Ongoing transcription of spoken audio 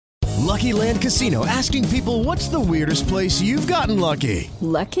Lucky Land Casino, asking people, what's the weirdest place you've gotten lucky?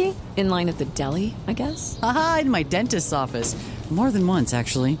 Lucky? In line at the deli, I guess? Aha, in my dentist's office. More than once,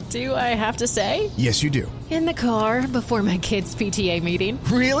 actually. Do I have to say? Yes, you do. In the car before my kids' PTA meeting.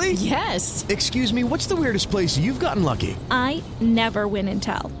 Really? Yes. Excuse me, what's the weirdest place you've gotten lucky? I never win and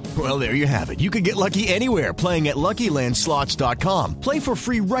tell. Well, there you have it. You can get lucky anywhere, playing at LuckyLandSlots.com. Play for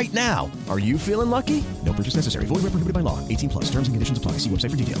free right now. Are you feeling lucky? No purchase necessary. Void where prohibited by law. 18+. Terms and conditions apply. See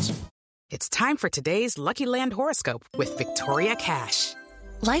website for details. It's time for today's Lucky Land horoscope with Victoria Cash.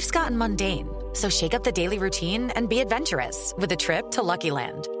 Life's gotten mundane, so shake up the daily routine and be adventurous with a trip to Lucky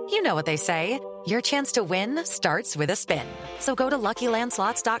Land. You know what they say. Your chance to win starts with a spin. So go to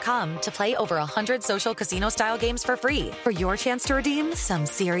LuckyLandSlots.com to play over 100 social casino-style games for free for your chance to redeem some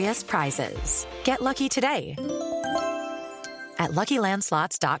serious prizes. Get lucky today at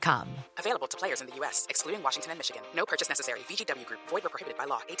LuckyLandSlots.com. Available to players in the U.S., excluding Washington and Michigan. No purchase necessary. VGW Group. Void where prohibited by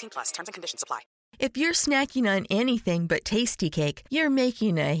law. 18+. Terms and conditions apply. If you're snacking on anything but Tasty Cake, you're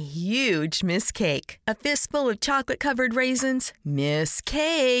making a huge mistake. A fistful of chocolate-covered raisins?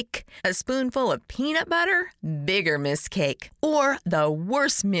 Mistake. A spoonful of peanut butter? Bigger mistake. Or the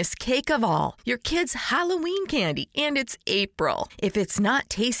worst mistake of all, your kid's Halloween candy, and it's April. If it's not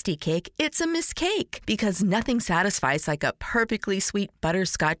Tasty Cake, it's a mistake, because nothing satisfies like a perfectly sweet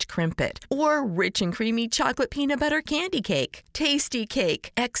butterscotch crimpet or rich and creamy chocolate peanut butter candy cake. Tasty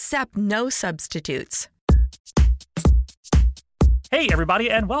Cake. Accept no substitutes. Hey, everybody,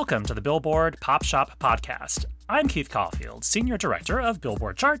 and welcome to the Billboard Pop Shop Podcast. I'm Keith Caulfield, Senior Director of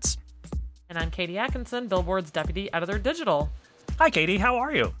Billboard Charts. And I'm Katie Atkinson, Billboard's Deputy Editor Digital. Hi, Katie. How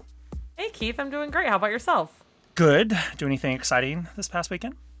are you? Hey, Keith. I'm doing great. How about yourself? Good. Do anything exciting this past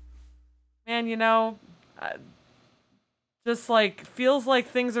weekend? Man, just feels like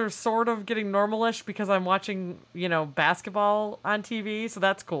things are sort of getting normalish because I'm watching, basketball on TV, so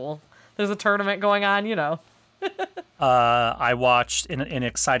that's cool. There's a tournament going on, I watched, in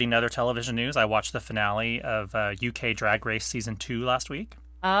exciting other television news, I watched the finale of UK Drag Race Season 2 last week.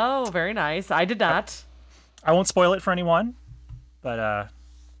 Oh, very nice. I did not. I won't spoil it for anyone, but,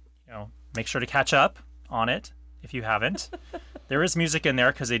 make sure to catch up on it if you haven't. There is music in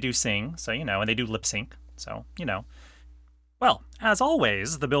there because they do sing, so, and they do lip sync, so, Well, as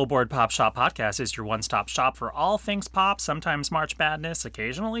always, the Billboard Pop Shop Podcast is your one-stop shop for all things pop, sometimes March Madness,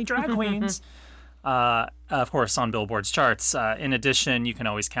 occasionally drag queens. Of course, on Billboard's charts. In addition, you can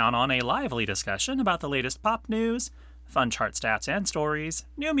always count on a lively discussion about the latest pop news, fun chart stats and stories,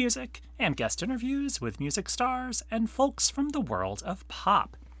 new music, and guest interviews with music stars and folks from the world of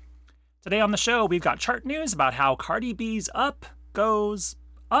pop. Today on the show, we've got chart news about how Cardi B's Up goes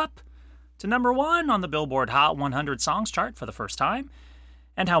up to number 1 on the Billboard Hot 100 Songs chart for the first time,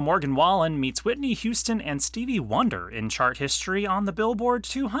 and how Morgan Wallen meets Whitney Houston and Stevie Wonder in chart history on the Billboard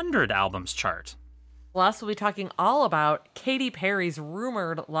 200 Albums chart. Plus, we'll be talking all about Katy Perry's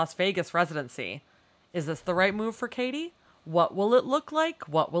rumored Las Vegas residency. Is this the right move for Katy? What will it look like?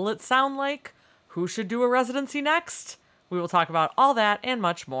 What will it sound like? Who should do a residency next? We will talk about all that and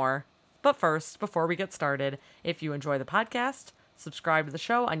much more. But first, before we get started, if you enjoy the podcast, subscribe to the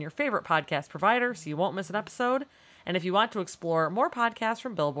show on your favorite podcast provider so you won't miss an episode. And if you want to explore more podcasts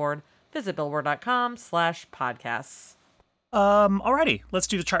from Billboard, visit billboard.com/podcasts. Alrighty, let's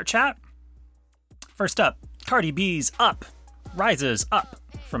do the chart chat. First up, Cardi B's Up rises up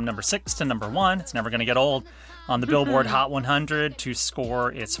from number 6 to number 1. It's never going to get old on the Billboard Hot 100 to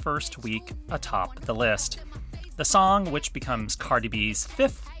score its first week atop the list. The song, which becomes Cardi B's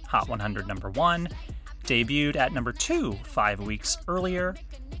 5th Hot 100 number 1, debuted at number 2 5 weeks earlier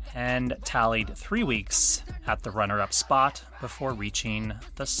and tallied 3 weeks at the runner-up spot before reaching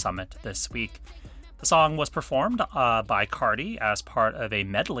the summit this week. The song was performed by Cardi as part of a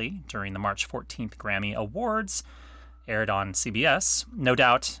medley during the March 14th Grammy Awards, aired on CBS, no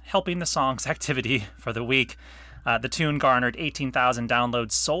doubt helping the song's activity for the week. The tune garnered 18,000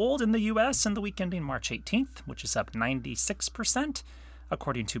 downloads sold in the U.S. in the week ending March 18th, which is up 96%,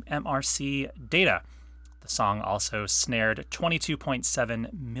 according to MRC data. The song also snared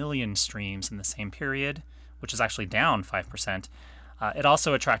 22.7 million streams in the same period, which is actually down 5%. It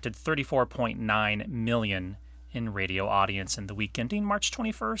also attracted 34.9 million in radio audience in the week ending March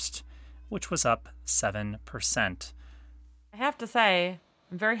 21st, which was up 7%. I have to say,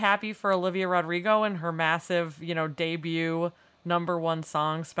 I'm very happy for Olivia Rodrigo and her massive, debut number 1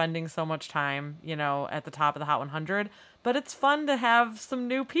 song, spending so much time, at the top of the Hot 100. But it's fun to have some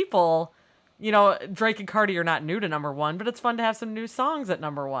new people. Drake and Cardi are not new to number 1, but it's fun to have some new songs at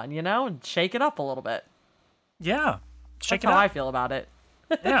number 1, and shake it up a little bit. Yeah. That's how I feel about it.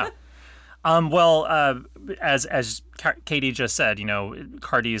 Yeah. As Katie just said,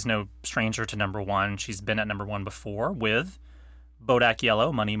 Cardi is no stranger to number one. She's been at number one before with Bodak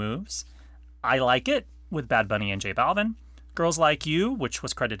Yellow, Money Moves. I Like It with Bad Bunny and J Balvin. Girls Like You, which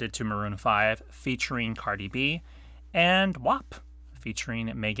was credited to Maroon 5, featuring Cardi B. And WAP,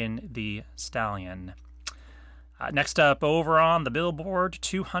 featuring Megan Thee Stallion. Next up, over on the Billboard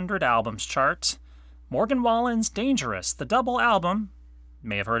 200 Albums chart, Morgan Wallen's Dangerous, the double album,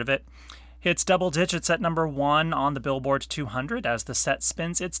 may have heard of it, hits double digits at number one on the Billboard 200 as the set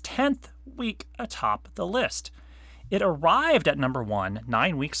spins its 10th week atop the list. It arrived at number one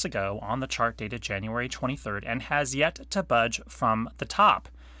 9 weeks ago on the chart dated January 23rd and has yet to budge from the top.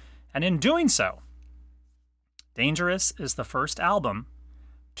 And in doing so, Dangerous is the first album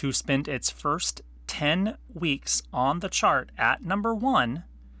to spend its first 10 weeks on the chart at number one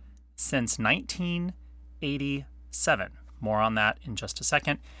since 1987. More on that in just a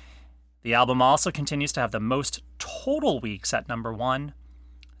second. The album also continues to have the most total weeks at number one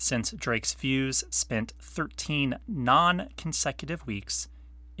since Drake's Views spent 13 non-consecutive weeks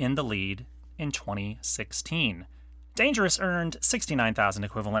in the lead in 2016. Dangerous earned 69,000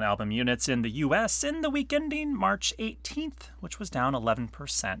 equivalent album units in the U.S. in the week ending March 18th, which was down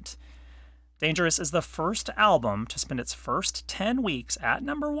 11%. Dangerous is the first album to spend its first 10 weeks at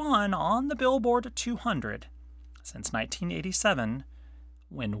number one on the Billboard 200 since 1987,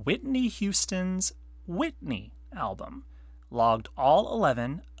 when Whitney Houston's Whitney album logged all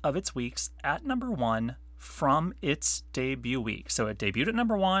 11 of its weeks at number one from its debut week. So it debuted at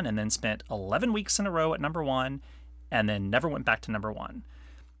number one and then spent 11 weeks in a row at number one and then never went back to number one.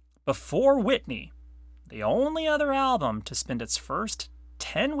 Before Whitney, the only other album to spend its first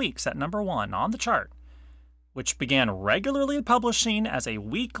 10 weeks at number one on the chart, which began regularly publishing as a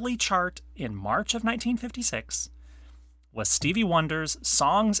weekly chart in March of 1956, was Stevie Wonder's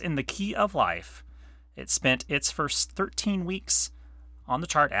Songs in the Key of Life. It spent its first 13 weeks on the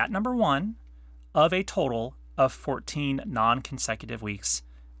chart at number one of a total of 14 non-consecutive weeks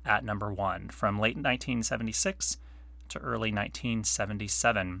at number one from late 1976 to early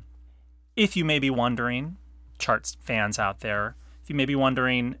 1977. If you may be wondering, charts fans out there, if you may be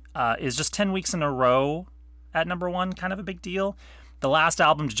wondering, is just 10 weeks in a row at number one kind of a big deal? The last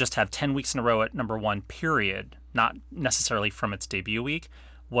album to just have 10 weeks in a row at number one, period, not necessarily from its debut week,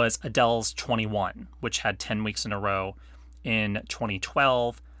 was Adele's 21, which had 10 weeks in a row in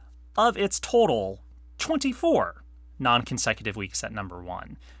 2012 of its total 24 non-consecutive weeks at number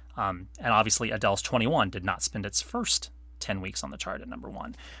one. And obviously Adele's 21 did not spend its first 10 weeks on the chart at number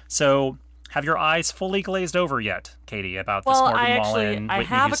one. So have your eyes fully glazed over yet, Katie, about this Morgan Wallen, Whitney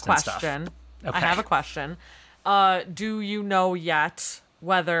Houston stuff? Okay. I have a question. Do you know yet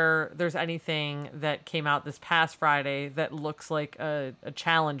whether there's anything that came out this past Friday that looks like a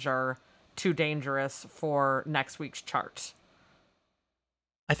challenger to Dangerous for next week's chart?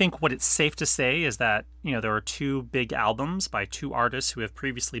 I think what it's safe to say is that, there are two big albums by two artists who have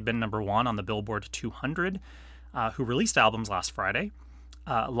previously been number one on the Billboard 200, who released albums last Friday.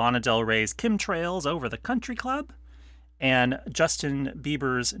 Lana Del Rey's Chemtrails Over the Country Club and Justin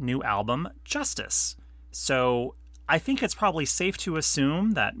Bieber's new album, Justice. So I think it's probably safe to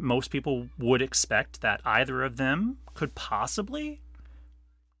assume that most people would expect that either of them could possibly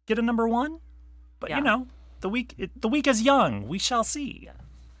get a number one. But, the week is young. We shall see. Yeah.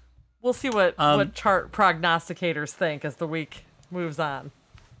 We'll see what chart prognosticators think as the week moves on.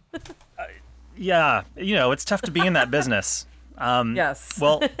 Yeah, it's tough to be in that business. Yes.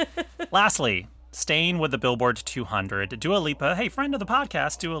 Well, lastly, staying with the Billboard 200, Dua Lipa, hey, friend of the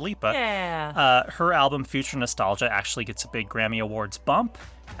podcast, Dua Lipa. Yeah. Her album Future Nostalgia actually gets a big Grammy Awards bump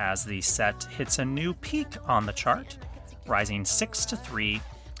as the set hits a new peak on the chart, rising 6 to 3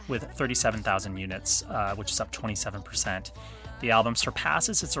 with 37,000 units, which is up 27%. The album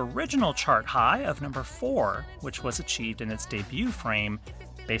surpasses its original chart high of number 4, which was achieved in its debut frame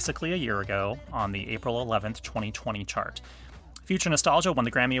basically a year ago on the April 11th, 2020 chart. Future Nostalgia won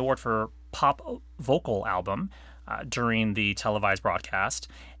the Grammy Award for Pop Vocal Album during the televised broadcast,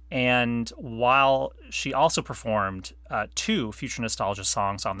 and while she also performed two Future Nostalgia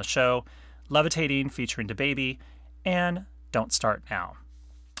songs on the show, Levitating featuring DaBaby and Don't Start Now.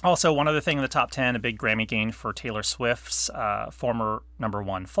 Also, one other thing in the top 10, a big Grammy gain for Taylor Swift's former number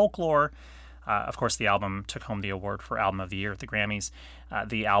one Folklore. Of course, the album took home the award for Album of the Year at the Grammys.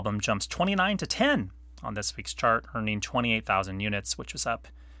 The album jumps 29 to 10 on this week's chart, earning 28,000 units, which was up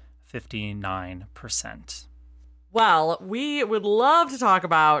 59%. Well, we would love to talk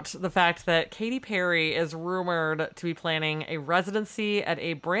about the fact that Katy Perry is rumored to be planning a residency at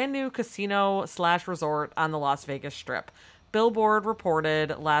a brand new casino/resort on the Las Vegas Strip. Billboard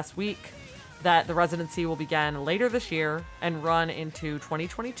reported last week that the residency will begin later this year and run into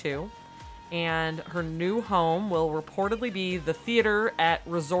 2022. And her new home will reportedly be the theater at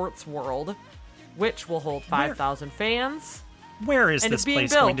Resorts World, which will hold 5,000 fans. Where is And this it's being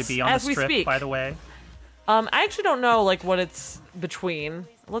place built going to be on the as we strip, speak. by the way? I actually don't know like what it's between.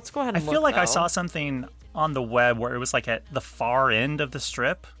 Let's go ahead I and look. feel like I though. saw something on the web where it was like at the far end of the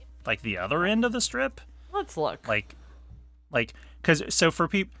strip, like the other end of the strip. Let's look. Like, because so for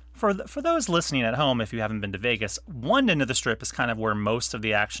people. For those listening at home, if you haven't been to Vegas, one end of the strip is kind of where most of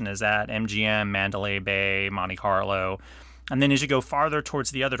the action is at, MGM, Mandalay Bay, Monte Carlo. And then as you go farther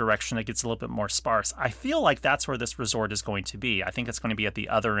towards the other direction, it gets a little bit more sparse. I feel like that's where this resort is going to be. I think it's going to be at the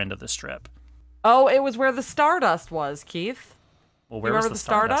other end of the strip. Oh, it was where the Stardust was, Keith. Well, You where was remember the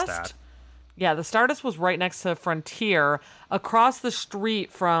Stardust at? Yeah, the Stardust was right next to Frontier, across the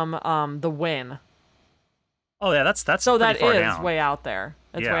street from the Wynn. Oh, yeah, that's So pretty that far is down. way out there.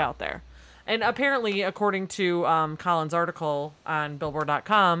 It's Yeah. way out there. And apparently, according to Colin's article on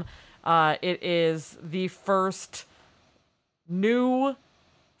Billboard.com, it is the first new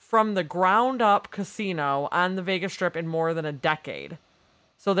from the ground up casino on the Vegas Strip in more than a decade.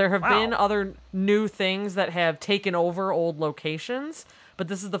 So there have been other new things that have taken over old locations, but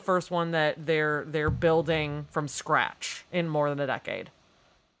this is the first one that they're building from scratch in more than a decade.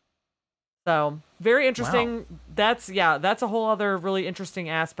 So very interesting. That's a whole other really interesting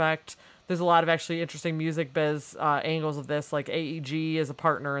aspect. There's a lot of actually interesting music biz angles of this, like AEG is a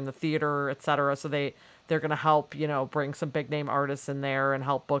partner in the theater, etc. So they're gonna help, bring some big name artists in there and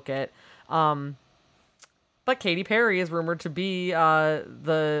help book it. But Katy Perry is rumored to be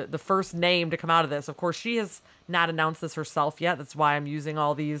the first name to come out of this. Of course, she has not announced this herself yet. That's why I'm using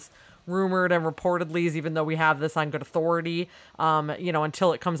all these rumored and reportedly's, even though we have this on good authority.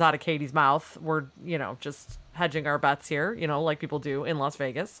 Until it comes out of Katy's mouth, we're just hedging our bets here, like people do in Las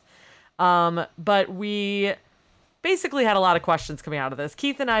Vegas. But we basically had a lot of questions coming out of this.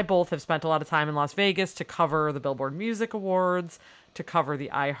 Keith and I both have spent a lot of time in Las Vegas to cover the Billboard Music Awards, to cover the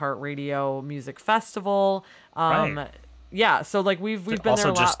iHeartRadio Music Festival. Right. Yeah, so like we've been also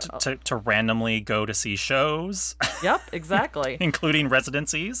there a lot. just to randomly go to see shows. Yep, exactly. Including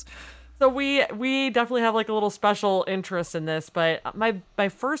residencies. So we definitely have like a little special interest in this, but my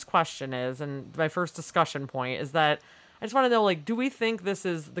first question is, and my first discussion point is that I just want to know, like, do we think this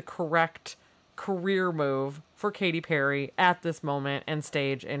is the correct career move for Katy Perry at this moment and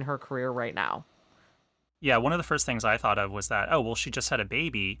stage in her career right now? Yeah, one of the first things I thought of was that, she just had a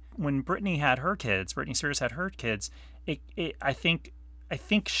baby. When Britney Spears had her kids, I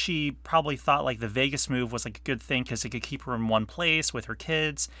think she probably thought like the Vegas move was like a good thing because it could keep her in one place with her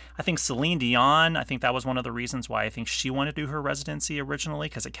kids. I think Celine Dion, that was one of the reasons why I think she wanted to do her residency originally,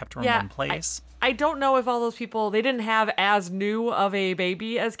 because it kept her in one place. I don't know if all those people, they didn't have as new of a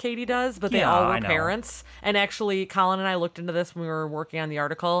baby as Katy does, but they all were parents. And actually, Colin and I looked into this when we were working on the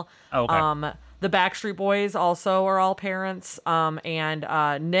article. Okay. The Backstreet Boys also are all parents.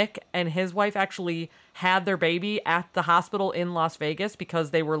 And Nick and his wife actually had their baby at the hospital in Las Vegas because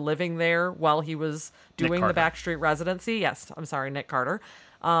they were living there while he was doing the Backstreet residency. Yes, I'm sorry, Nick Carter.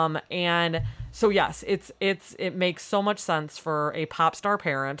 And so yes, it makes so much sense for a pop star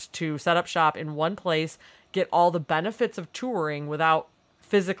parent to set up shop in one place, get all the benefits of touring without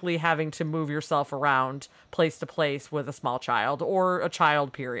physically having to move yourself around place to place with a small child or a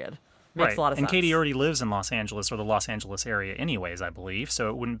child, period. Makes a lot of sense. And Katy already lives in Los Angeles or the Los Angeles area anyways, I believe. So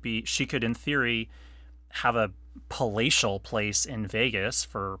it wouldn't be, she could in theory have a palatial place in Vegas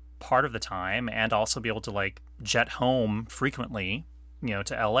for part of the time and also be able to like jet home frequently,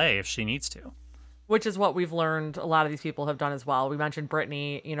 to LA if she needs to. Which is what we've learned a lot of these people have done as well. We mentioned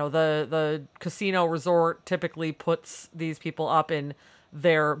Britney, the casino resort typically puts these people up in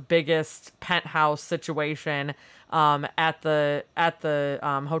their biggest penthouse situation at the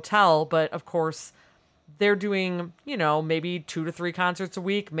hotel, but of course they're doing, maybe 2 to 3 concerts a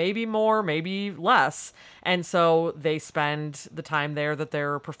week, maybe more, maybe less. And so they spend the time there that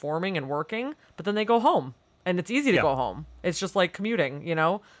they're performing and working, but then they go home. And it's easy to go home. It's just like commuting,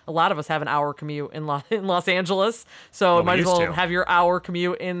 A lot of us have an hour commute in Los Angeles, so might as well have your hour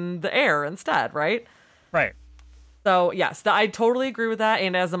commute in the air instead, right? Right. So, yes, I totally agree with that.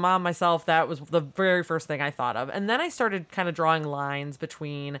 And as a mom myself, that was the very first thing I thought of. And then I started kind of drawing lines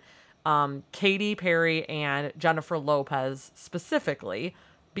between Katy Perry and Jennifer Lopez specifically,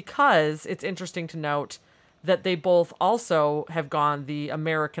 because it's interesting to note that they both also have gone the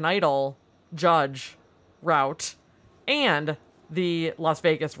American Idol judge route and the Las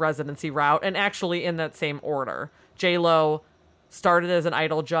Vegas residency route, and actually in that same order. J-Lo started as an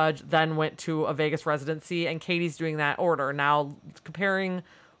Idol judge, then went to a Vegas residency, and Katy's doing that order. Now, comparing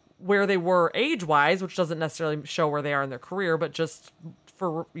where they were age-wise, which doesn't necessarily show where they are in their career, but just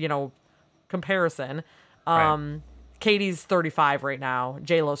for, comparison. Right. Katie's 35 right now.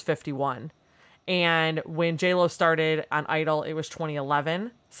 J-Lo's 51. And when J-Lo started on Idol, it was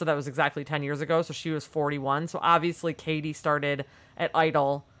 2011. So that was exactly 10 years ago. So she was 41. So obviously Katie started at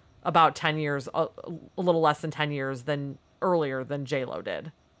Idol about 10 years, a little less than 10 years earlier than J-Lo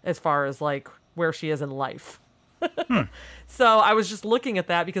did, as far as like where she is in life. So I was just looking at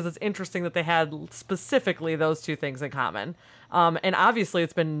that because it's interesting that they had specifically those two things in common. And obviously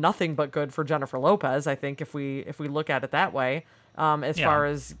it's been nothing but good for Jennifer Lopez, I think, if we look at it that way, as far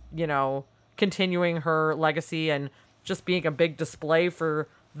as, continuing her legacy and just being a big display for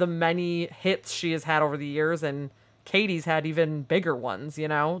the many hits she has had over the years. And Katie's had even bigger ones,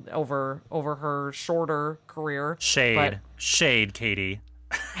 over her shorter career. Shade, Katie.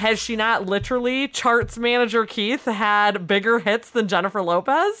 Has she not literally, Charts manager Keith, had bigger hits than Jennifer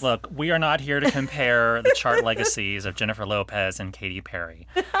Lopez? Look, we are not here to compare the chart legacies of Jennifer Lopez and Katy Perry.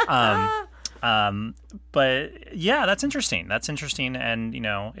 But yeah, that's interesting. And,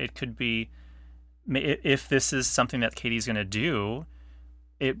 it could be, if this is something that Katie's going to do,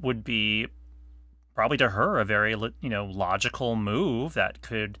 it would be probably to her a very, logical move that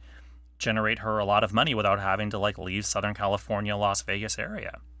could generate her a lot of money without having to leave Southern California, Las Vegas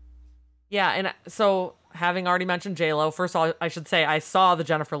area. Yeah, and so having already mentioned J-Lo, first of all, I should say I saw the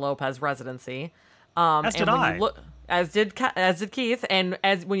Jennifer Lopez residency. As did I. As did Keith, and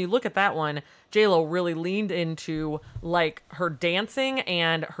when you look at that one, J-Lo really leaned into her dancing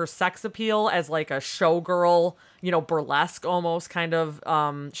and her sex appeal as a showgirl, burlesque almost kind of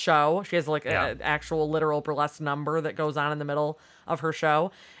show. She has an actual literal burlesque number that goes on in the middle of her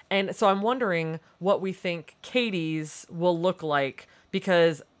show. And so I'm wondering what we think Katie's will look like,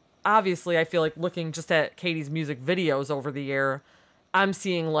 because obviously I feel like looking just at Katie's music videos over the year, I'm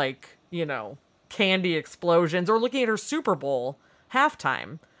seeing candy explosions, or looking at her Super Bowl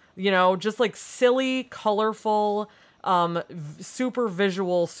halftime, just silly, colorful, super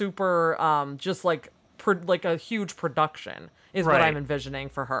visual, super just a huge production is what I'm envisioning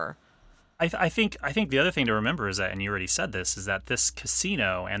for her. I think the other thing to remember is that, and you already said this, is that this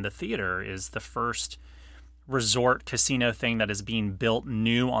casino and the theater is the first resort casino thing that is being built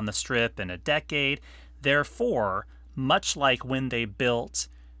new on the Strip in a decade. Therefore, much like when they built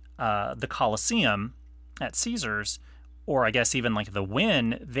the Coliseum at Caesars, or I guess even the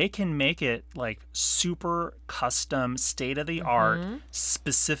Wynn, they can make it super custom, state-of-the-art,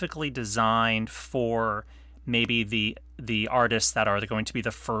 specifically designed for maybe the artists that are going to be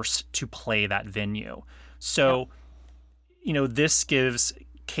the first to play that venue. So, this gives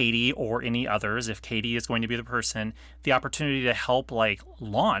Katie, or any others, if Katie is going to be the person, the opportunity to help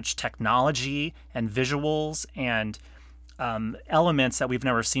launch technology and visuals and elements that we've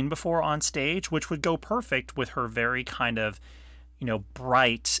never seen before on stage, which would go perfect with her very kind of,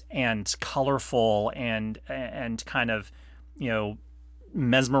 bright and colorful and kind of,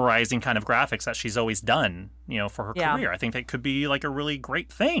 mesmerizing kind of graphics that she's always done, for her career. I think that could be a really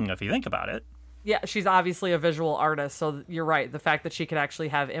great thing if you think about it. Yeah, she's obviously a visual artist, so you're right. The fact that she could actually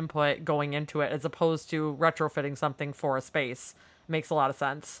have input going into it as opposed to retrofitting something for a space makes a lot of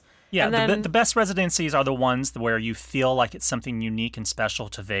sense. Yeah, and then, the best residencies are the ones where you feel like it's something unique and special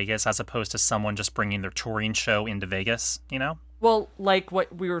to Vegas, as opposed to someone just bringing their touring show into Vegas, Well, like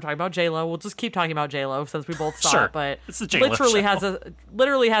what we were talking about, J-Lo. We'll just keep talking about J-Lo since we both saw sure. it. But it's the J-Lo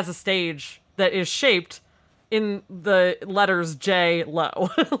literally has a stage that is shaped in the letters J-Lo.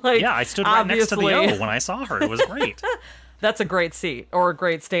 Yeah, I stood right next to the O when I saw her. It was great. That's a great seat, or a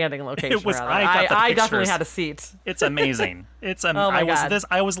great standing location. It was. Rather. I definitely had a seat. It's amazing. Oh my God.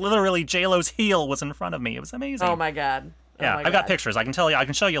 I was literally J-Lo's heel was in front of me. It was amazing. Oh my God. Yeah, I've got pictures. I can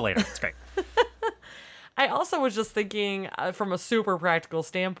show you later. It's great. I also was just thinking from a super practical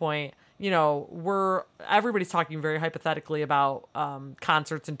standpoint, everybody's talking very hypothetically about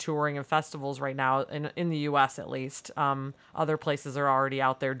concerts and touring and festivals right now, in the U.S. at least. Other places are already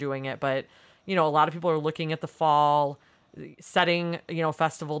out there doing it, but, a lot of people are looking at the fall, setting,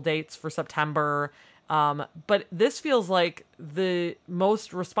 festival dates for September. But this feels like the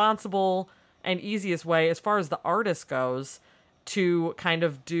most responsible and easiest way, as far as the artist goes, to kind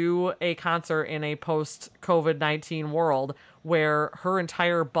of do a concert in a post-COVID-19 world where her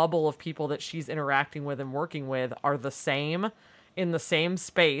entire bubble of people that she's interacting with and working with are the same, in the same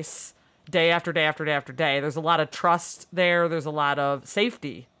space, day after day after day after day. There's a lot of trust there. There's a lot of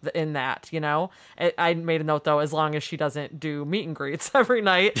safety in that, I made a note, though, as long as she doesn't do meet and greets every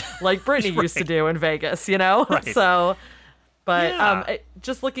night like Britney right. used to do in Vegas, Right. But Yeah.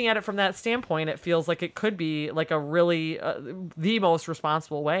 just looking at it from that standpoint, it feels like it could be like a really the most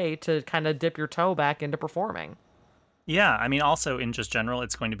responsible way to kind of dip your toe back into performing. Yeah, I mean, also in just general,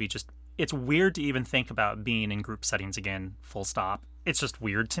 it's going to be it's weird to even think about being in group settings again, full stop. It's just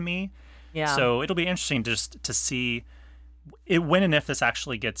weird to me. Yeah. So it'll be interesting just to see when and if this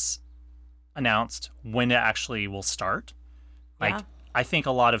actually gets announced, when it actually will start. Like, Yeah. I think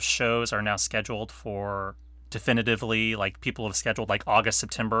a lot of shows are now scheduled for definitively, like people have scheduled like August,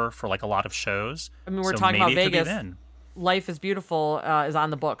 September for like a lot of shows. I mean, we're So talking about maybe it could be Vegas. then. Life is Beautiful is on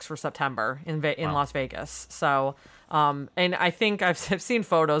the books for September in Wow. Las Vegas. So, and I think I've seen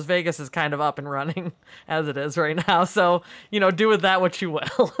photos. Vegas is kind of up and running as it is right now. So, do with that what you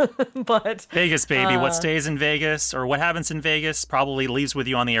will. But Vegas, baby. What stays in Vegas or what happens in Vegas probably leaves with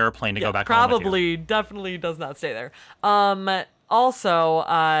you on the airplane to go back home with you. probably, definitely does not stay there. Also,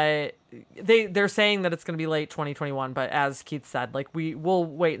 they're saying that it's going to be late 2021, but as Keith said, like we'll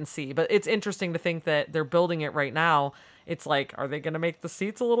wait and see. But it's interesting to think that they're building it right now. It's like, are they going to make the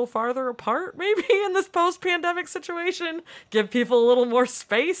seats a little farther apart maybe in this post-pandemic situation? Give people a little more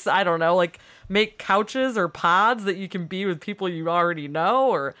space? I don't know, like make couches or pods that you can be with people you already know,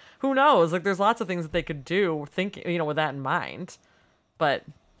 or who knows? Like there's lots of things that they could do thinking, with that in mind. But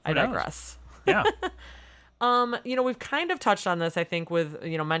I Who knows? digress. Yeah. We've kind of touched on this, I think, with,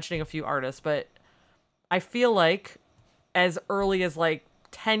 mentioning a few artists, but I feel like as early as like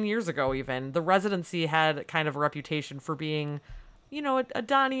 10 years ago, even, the Residency had kind of a reputation for being, a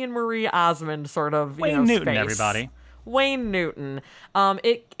Donnie and Marie Osmond sort of, Wayne Newton, space. everybody. Wayne Newton.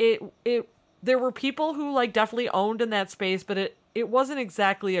 There were people who like definitely owned in that space, but it wasn't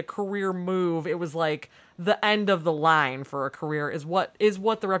exactly a career move. It was like the end of the line for a career is what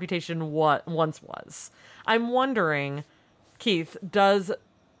the reputation once was. I'm wondering, Keith, does,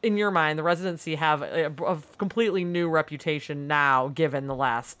 in your mind, the Residency have a completely new reputation now, given the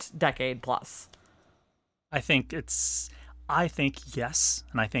last decade plus? I think yes,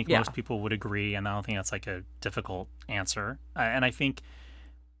 and I think Yeah. most people would agree, and I don't think that's like a difficult answer. And I think,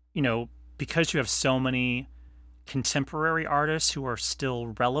 because you have so many contemporary artists who are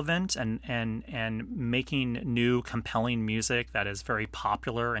still relevant and making new, compelling music that is very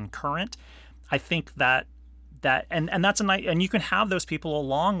popular and current, I think that and that's a nice, and you can have those people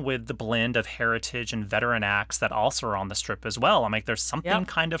along with the blend of heritage and veteran acts that also are on the Strip as well. I'm like, there's something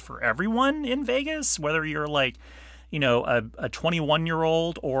kind of for everyone in Vegas, whether you're like, a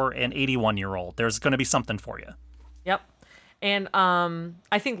 21-year-old or an 81-year-old. There's going to be something for you. Yep. And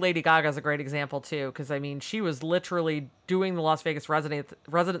I think Lady Gaga is a great example too, because I mean, she was literally doing the Las Vegas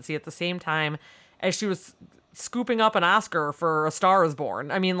residency at the same time as she was scooping up an Oscar for A Star Is Born.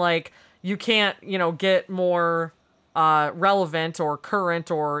 I mean, like, you can't, get more relevant or current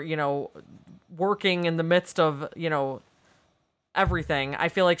or, working in the midst of, everything. I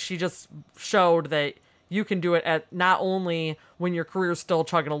feel like she just showed that you can do it at not only when your career's still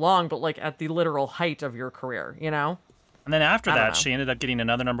chugging along, but like at the literal height of your career, And then after I don't that, know. she ended up getting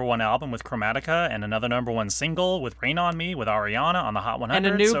another #1 album with Chromatica and another #1 single with Rain on Me with Ariana on the Hot 100. and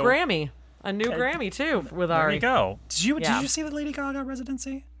a new So Grammy. A new Grammy, too, with There Ari. you go. Did you Yeah. see the Lady Gaga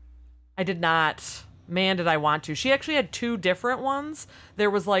residency? I did not. Man, did I want to. She actually had two different ones. There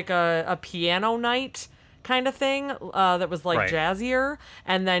was like a piano night kind of thing that was like Right. jazzier.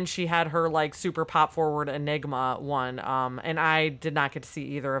 And then she had her like super pop forward Enigma one. And I did not get to see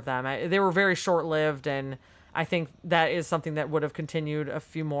either of them. They were very short lived. And I think that is something that would have continued a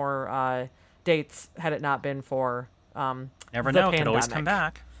few more dates had it not been for Never the know. Could always pandemic. come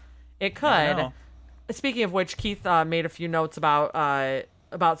back. It Never could. know. Speaking of which, Keith made a few notes about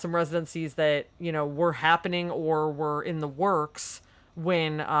some residencies that were happening or were in the works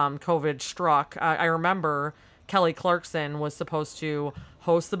when COVID struck. I remember Kelly Clarkson was supposed to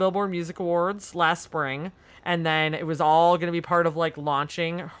host the Billboard Music Awards last spring, and then it was all going to be part of like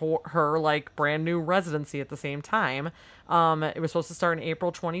launching her like brand new residency at the same time. It was supposed to start in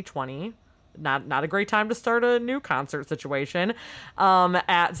April 2020. Not a great time to start a new concert situation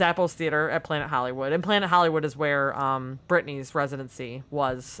at Zappos Theater at Planet Hollywood. And Planet Hollywood is where Britney's residency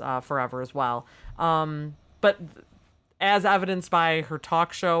was forever as well. But as evidenced by her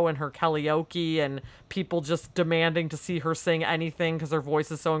talk show and her karaoke and people just demanding to see her sing anything because her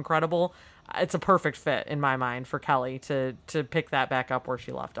voice is so incredible, it's a perfect fit in my mind for Kelly to pick that back up where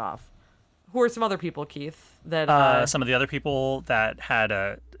she left off. Who are some other people, Keith, that Some of the other people that had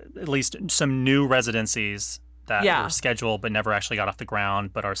at least some new residencies that Yeah. were scheduled but never actually got off the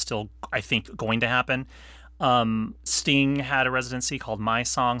ground, but are still, I think, going to happen. Sting had a residency called My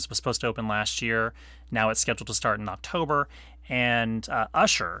Songs, was supposed to open last year. Now it's scheduled to start in October. And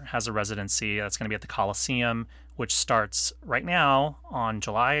Usher has a residency that's going to be at the Coliseum which starts right now on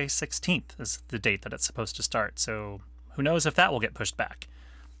July 16th is the date that it's supposed to start. So who knows if that will get pushed back.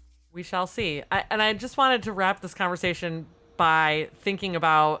 We shall see. I just wanted to wrap this conversation by thinking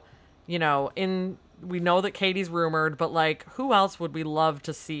about, we know that Katie's rumored, but like, who else would we love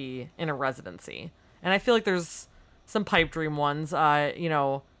to see in a residency? And I feel like there's some pipe dream ones.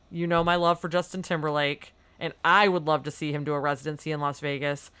 You know my love for Justin Timberlake, and I would love to see him do a residency in Las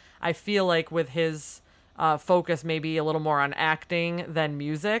Vegas. I feel like with his focus maybe a little more on acting than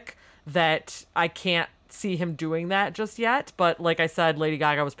music, that I can't see him doing that just yet. But like I said, Lady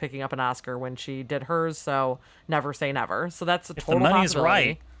Gaga was picking up an Oscar when she did hers, so never say never. So that's a total possibility. If the money's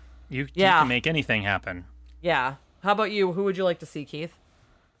right, you can make anything happen. Yeah. How about you? Who would you like to see, Keith?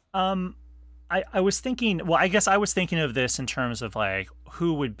 I was thinking, well, I guess I was thinking of this in terms of like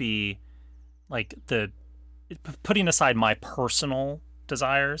who would be like putting aside my personal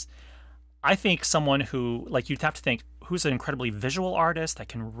desires. I think someone who, like, you'd have to think who's an incredibly visual artist that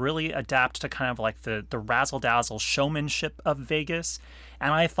can really adapt to kind of like the razzle-dazzle showmanship of Vegas.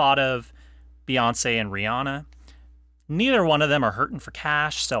 And I thought of Beyonce and Rihanna. Neither one of them are hurting for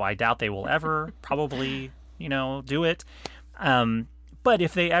cash, so I doubt they will ever probably, do it. But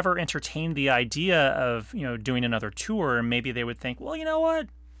if they ever entertained the idea of, doing another tour, maybe they would think, well, you know what?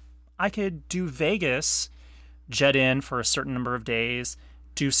 I could do Vegas, jet in for a certain number of days,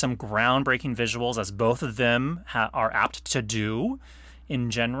 do some groundbreaking visuals, as both of them are apt to do in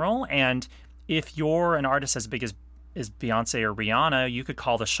general. And if you're an artist as big as Beyonce or Rihanna, you could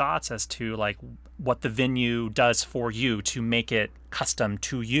call the shots as to like what the venue does for you to make it custom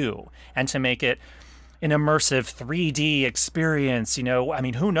to you and to make it an immersive 3D experience.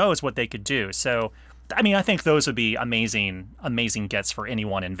 Who knows what they could do. So, I think those would be amazing gets for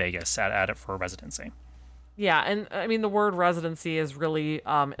anyone in Vegas at it for a residency. Yeah, and the word residency is really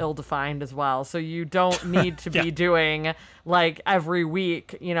ill-defined as well. So you don't need to be doing like every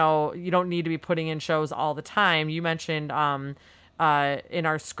week. You don't need to be putting in shows all the time. You mentioned in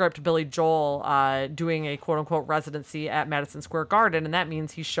our script Billy Joel doing a quote-unquote residency at Madison Square Garden, and that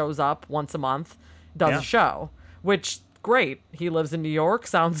means he shows up once a month, does a show, which great. He lives in New York.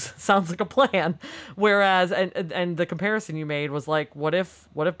 Sounds like a plan. Whereas, and the comparison you made was like, what if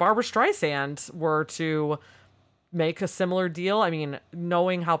Barbra Streisand were to make a similar deal?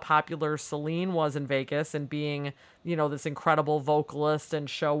 Knowing how popular Celine was in Vegas and being, this incredible vocalist and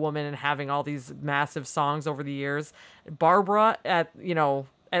showwoman and having all these massive songs over the years, Barbra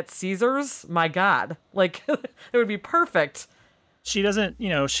at Caesars, my God, like it would be perfect. She doesn't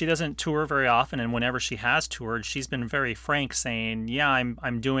tour very often, and whenever she has toured, she's been very frank, saying, "Yeah,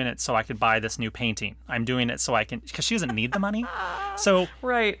 I'm doing it so I could buy this new painting. I'm doing it so I can," because she doesn't need the money. So,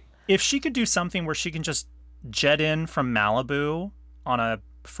 right, if she could do something where she can just jet in from Malibu on a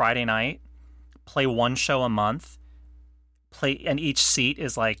Friday night, play one show a month, and each seat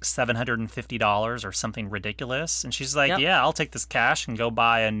is like $750 or something ridiculous, and she's like, "Yeah, I'll take this cash and go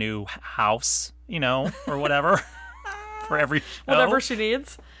buy a new house, or whatever." For every show. Whatever she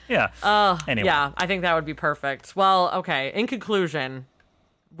needs. Yeah. Anyway. Yeah, I think that would be perfect. Well, okay. In conclusion,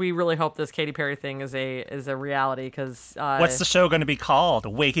 we really hope this Katy Perry thing is a reality because. What's the show going to be called?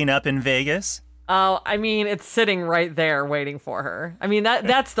 Waking Up in Vegas? Oh, it's sitting right there waiting for her.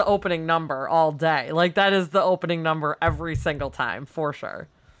 That's the opening number all day. Like that is the opening number every single time for sure.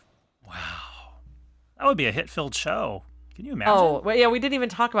 Wow, that would be a hit-filled show. Can you imagine? Oh, well, yeah. We didn't even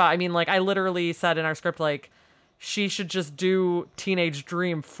talk about. I literally said in our script like, she should just do Teenage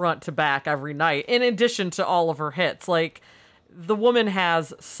Dream front to back every night, in addition to all of her hits. Like, the woman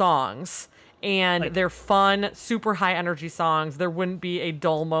has songs, and they're fun, super high energy songs. There wouldn't be a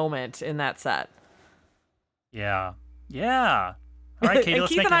dull moment in that set. Yeah. All right, Katie, and let's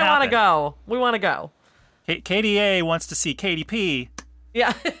Keith make and it I happen. want to go. We want to go. Katie A wants to see Katy P.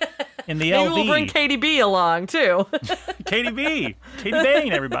 Yeah. In the Maybe LV. we'll bring Katy B along, too. Katy B. Katy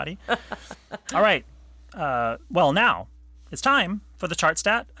Bane, everybody. All right. Well, now it's time for the chart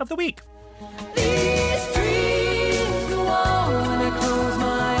stat of the week. These dreams go on when I close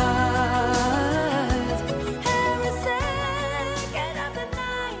my eyes. Every second of the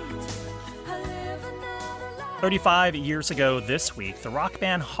night, I live another life. 35 years ago this week, the rock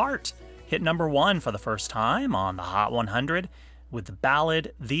band Heart hit number 1 for the first time on the Hot 100 with the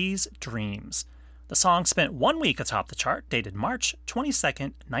ballad These Dreams. The song spent 1 week atop the chart, dated March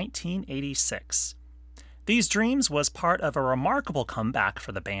 22nd, 1986. These Dreams was part of a remarkable comeback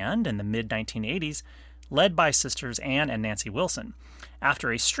for the band in the mid-1980s, led by sisters Ann and Nancy Wilson.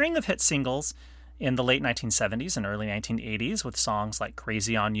 After a string of hit singles in the late 1970s and early 1980s with songs like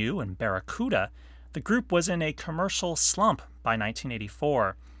Crazy on You and Barracuda, the group was in a commercial slump by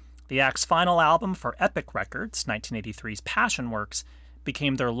 1984. The act's final album for Epic Records, 1983's Passion Works,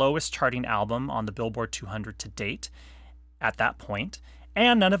 became their lowest charting album on the Billboard 200 to date at that point,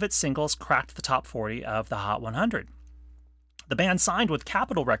 and none of its singles cracked the top 40 of the Hot 100. The band signed with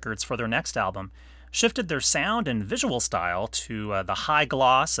Capitol Records for their next album, shifted their sound and visual style to the high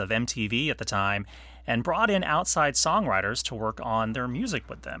gloss of MTV at the time, and brought in outside songwriters to work on their music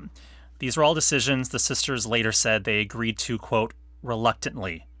with them. These were all decisions the sisters later said they agreed to, quote,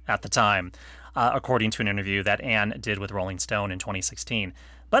 reluctantly at the time, according to an interview that Ann did with Rolling Stone in 2016.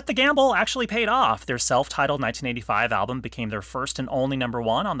 But the gamble actually paid off. Their self-titled 1985 album became their first and only number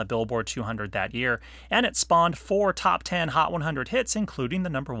one on the Billboard 200 that year, and it spawned 4 top 10 Hot 100 hits, including the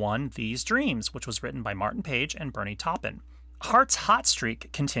number one, These Dreams, which was written by Martin Page and Bernie Taupin. Heart's hot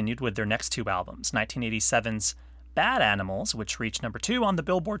streak continued with their next two albums, 1987's Bad Animals, which reached number 2 on the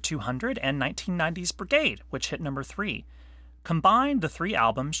Billboard 200, and 1990's Brigade, which hit number 3. Combined, the 3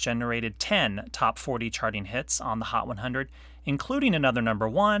 albums generated 10 top 40 charting hits on the Hot 100, including another number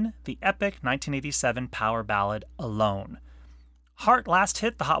 1, the epic 1987 power ballad Alone. Heart last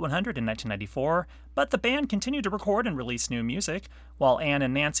hit the Hot 100 in 1994, but the band continued to record and release new music, while Ann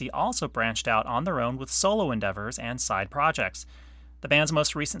and Nancy also branched out on their own with solo endeavors and side projects. The band's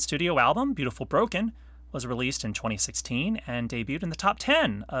most recent studio album, Beautiful Broken, was released in 2016 and debuted in the top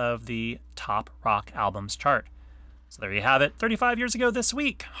 10 of the Top Rock Albums chart. So there you have it. 35 years ago this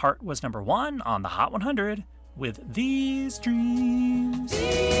week, Heart was number 1 on the Hot 100 with These Dreams.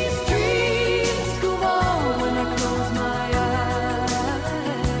 These dreams go on when I close my eyes.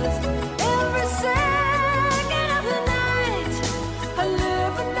 Every second of the night, I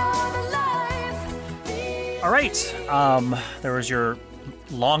live another life. All right. There was your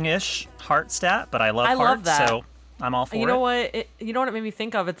longish Heart stat, but I love Heart, love that. so I'm all for You know what? You know what it made me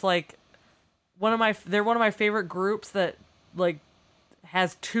think of? It's like they're one of my favorite groups that like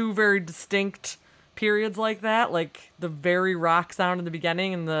has 2 very distinct periods like that, like the very rock sound in the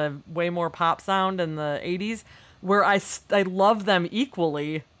beginning and the way more pop sound in the 80s, where I love them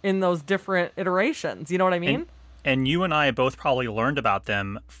equally in those different iterations. You know what I mean? And you and I both probably learned about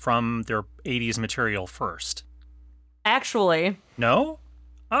them from their 80s material first. Actually, no?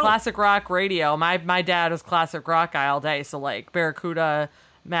 Oh. Classic rock radio. My dad was classic rock guy all day, so like Barracuda,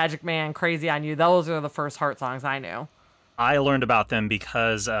 Magic Man, Crazy on You, those are the first Heart songs I knew. I learned about them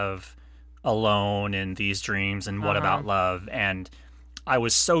because of Alone and These Dreams and What About Love, and I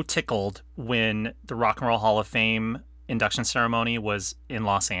was so tickled when the Rock and Roll Hall of Fame induction ceremony was in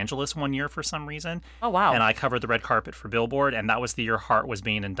Los Angeles one year for some reason. Oh, wow. And I covered the red carpet for Billboard, and that was the year Heart was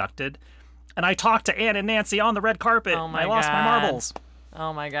being inducted. And I talked to Ann and Nancy on the red carpet. Oh, my I lost my marbles.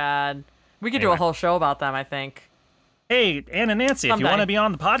 Oh, my God. We could do a whole show about them, I think. Hey, Ann and Nancy, Someday. if you want to be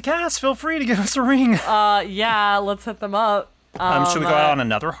on the podcast, feel free to give us a ring. Yeah, let's hit them up. Should we go out on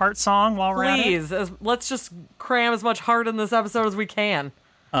another Heart song while we're at it? Please, let's just cram as much Heart in this episode as we can.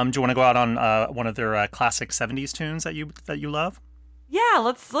 Do you want to go out on one of their classic 70s tunes that you love? Yeah,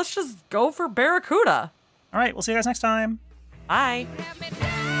 let's just go for Barracuda. All right, we'll see you guys next time. Bye.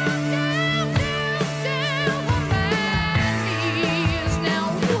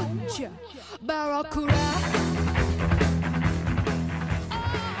 Barracuda.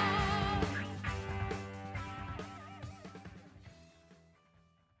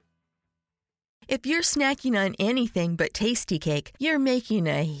 If you're snacking on anything but Tasty Cake, you're making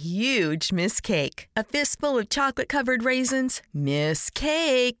a huge mistake. A fistful of chocolate-covered raisins?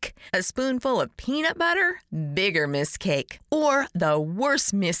 Mistake. A spoonful of peanut butter? Bigger mistake. Or the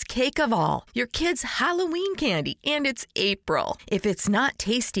worst mistake of all, your kid's Halloween candy, and it's April. If it's not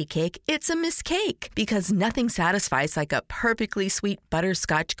Tasty Cake, it's a mistake, because nothing satisfies like a perfectly sweet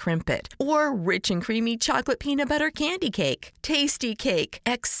butterscotch crimpet or rich and creamy chocolate peanut butter candy cake. Tasty Cake,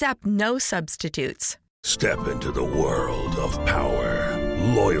 accept no substitutes. Step into the world of power,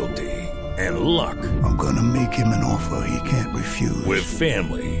 loyalty, and luck. I'm gonna make him an offer he can't refuse. With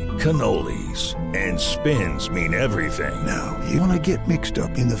family, cannolis, and spins mean everything. Now, you wanna get mixed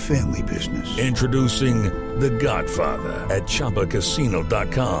up in the family business. Introducing The Godfather at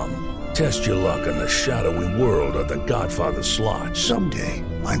ChumbaCasino.com. Test your luck in the shadowy world of The Godfather slot. Someday,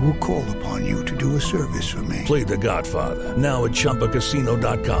 I will call upon you to do a service for me. Play The Godfather, now at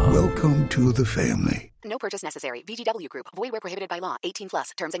ChumbaCasino.com. Welcome to the family. No purchase necessary. VGW Group. Void where prohibited by law.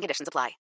 18+. Terms and conditions apply.